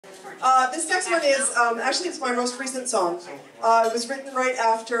This next one is, actually it's my most recent song. It was written right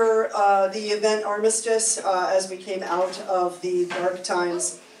after the event Armistice, as we came out of the dark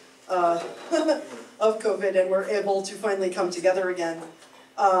times of COVID and were able to finally come together again.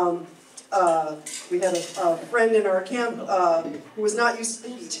 We had a friend in our camp who was not used to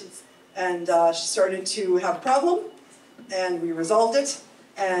the heat, and she started to have a problem, and we resolved it,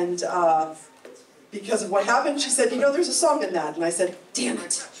 and because of what happened, she said, you know, there's a song in that, and I said, damn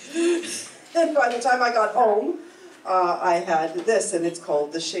it. And by the time I got home, I had this, and it's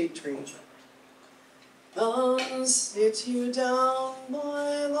called The Shade Tree. Sit you down,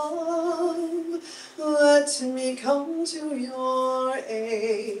 my love, let me come to your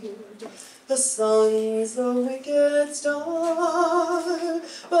aid. The sun's a wicked star,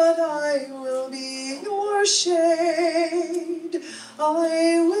 but I will be your shade.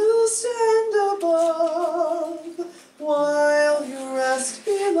 I will stand above while you rest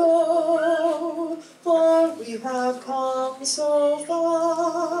below, for we have come so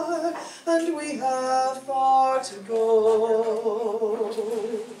far, and we have far to go.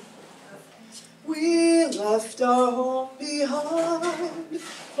 We left our home behind,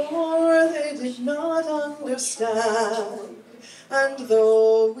 for they did not understand. And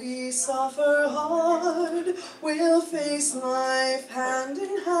though we suffer hard, we'll face life hand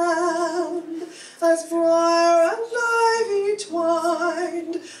in hand. As briar and ivy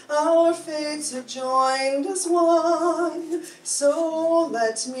twined, our fates are joined as one. So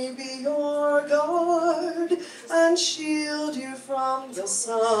let me be your guard and shield you from the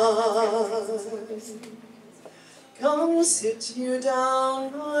sun. Come sit you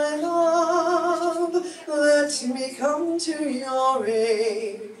down, my love, let me come to your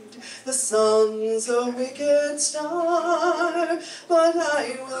aid. The sun's a wicked star, but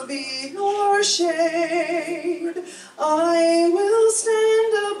I will be your shade. I will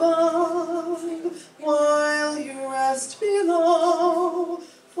stand above while you rest below,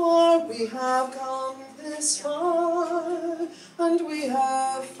 for we have come this far, and we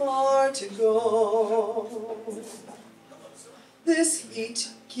have far to go. This heat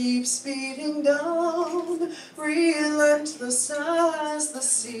keeps beating down, relentless as the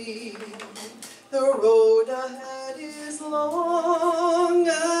sea. The road ahead is long,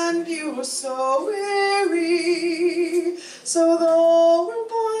 and you are so weary. So though we're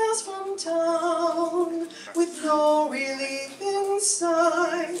miles from town, with no relief in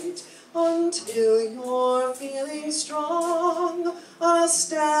sight, until you're feeling strong, I'll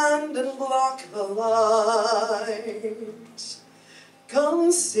stand and block the light.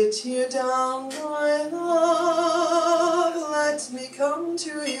 Come sit you down, my love, let me come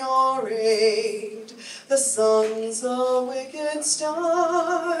to your aid. The sun's a wicked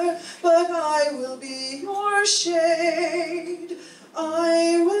star, but I will be your shade.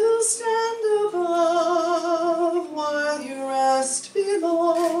 I will stand above while you rest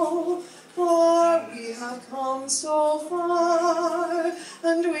below, for we have come so far,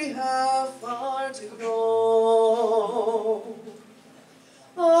 and we have far to go.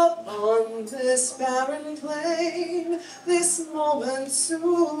 Upon this barren plain, this moment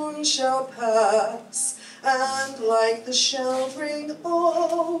soon shall pass, and like the sheltering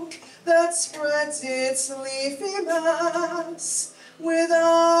oak that spreads its leafy mass,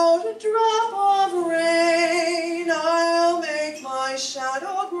 without a drop of rain, I'll make my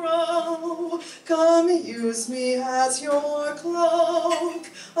shadow grow. Come use me as your cloak,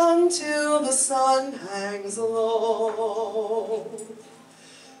 until the sun hangs low.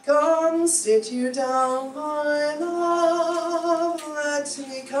 Come sit you down, my love, let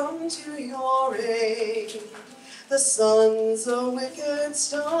me come to your aid. The sun's a wicked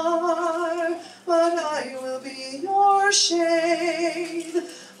star, but I will be your shade.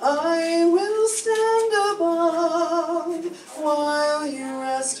 I will stand above while you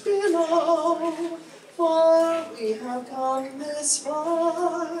rest below, for we have come this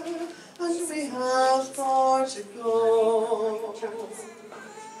far, and we have far to go.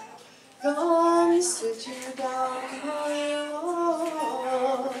 Come sit you down,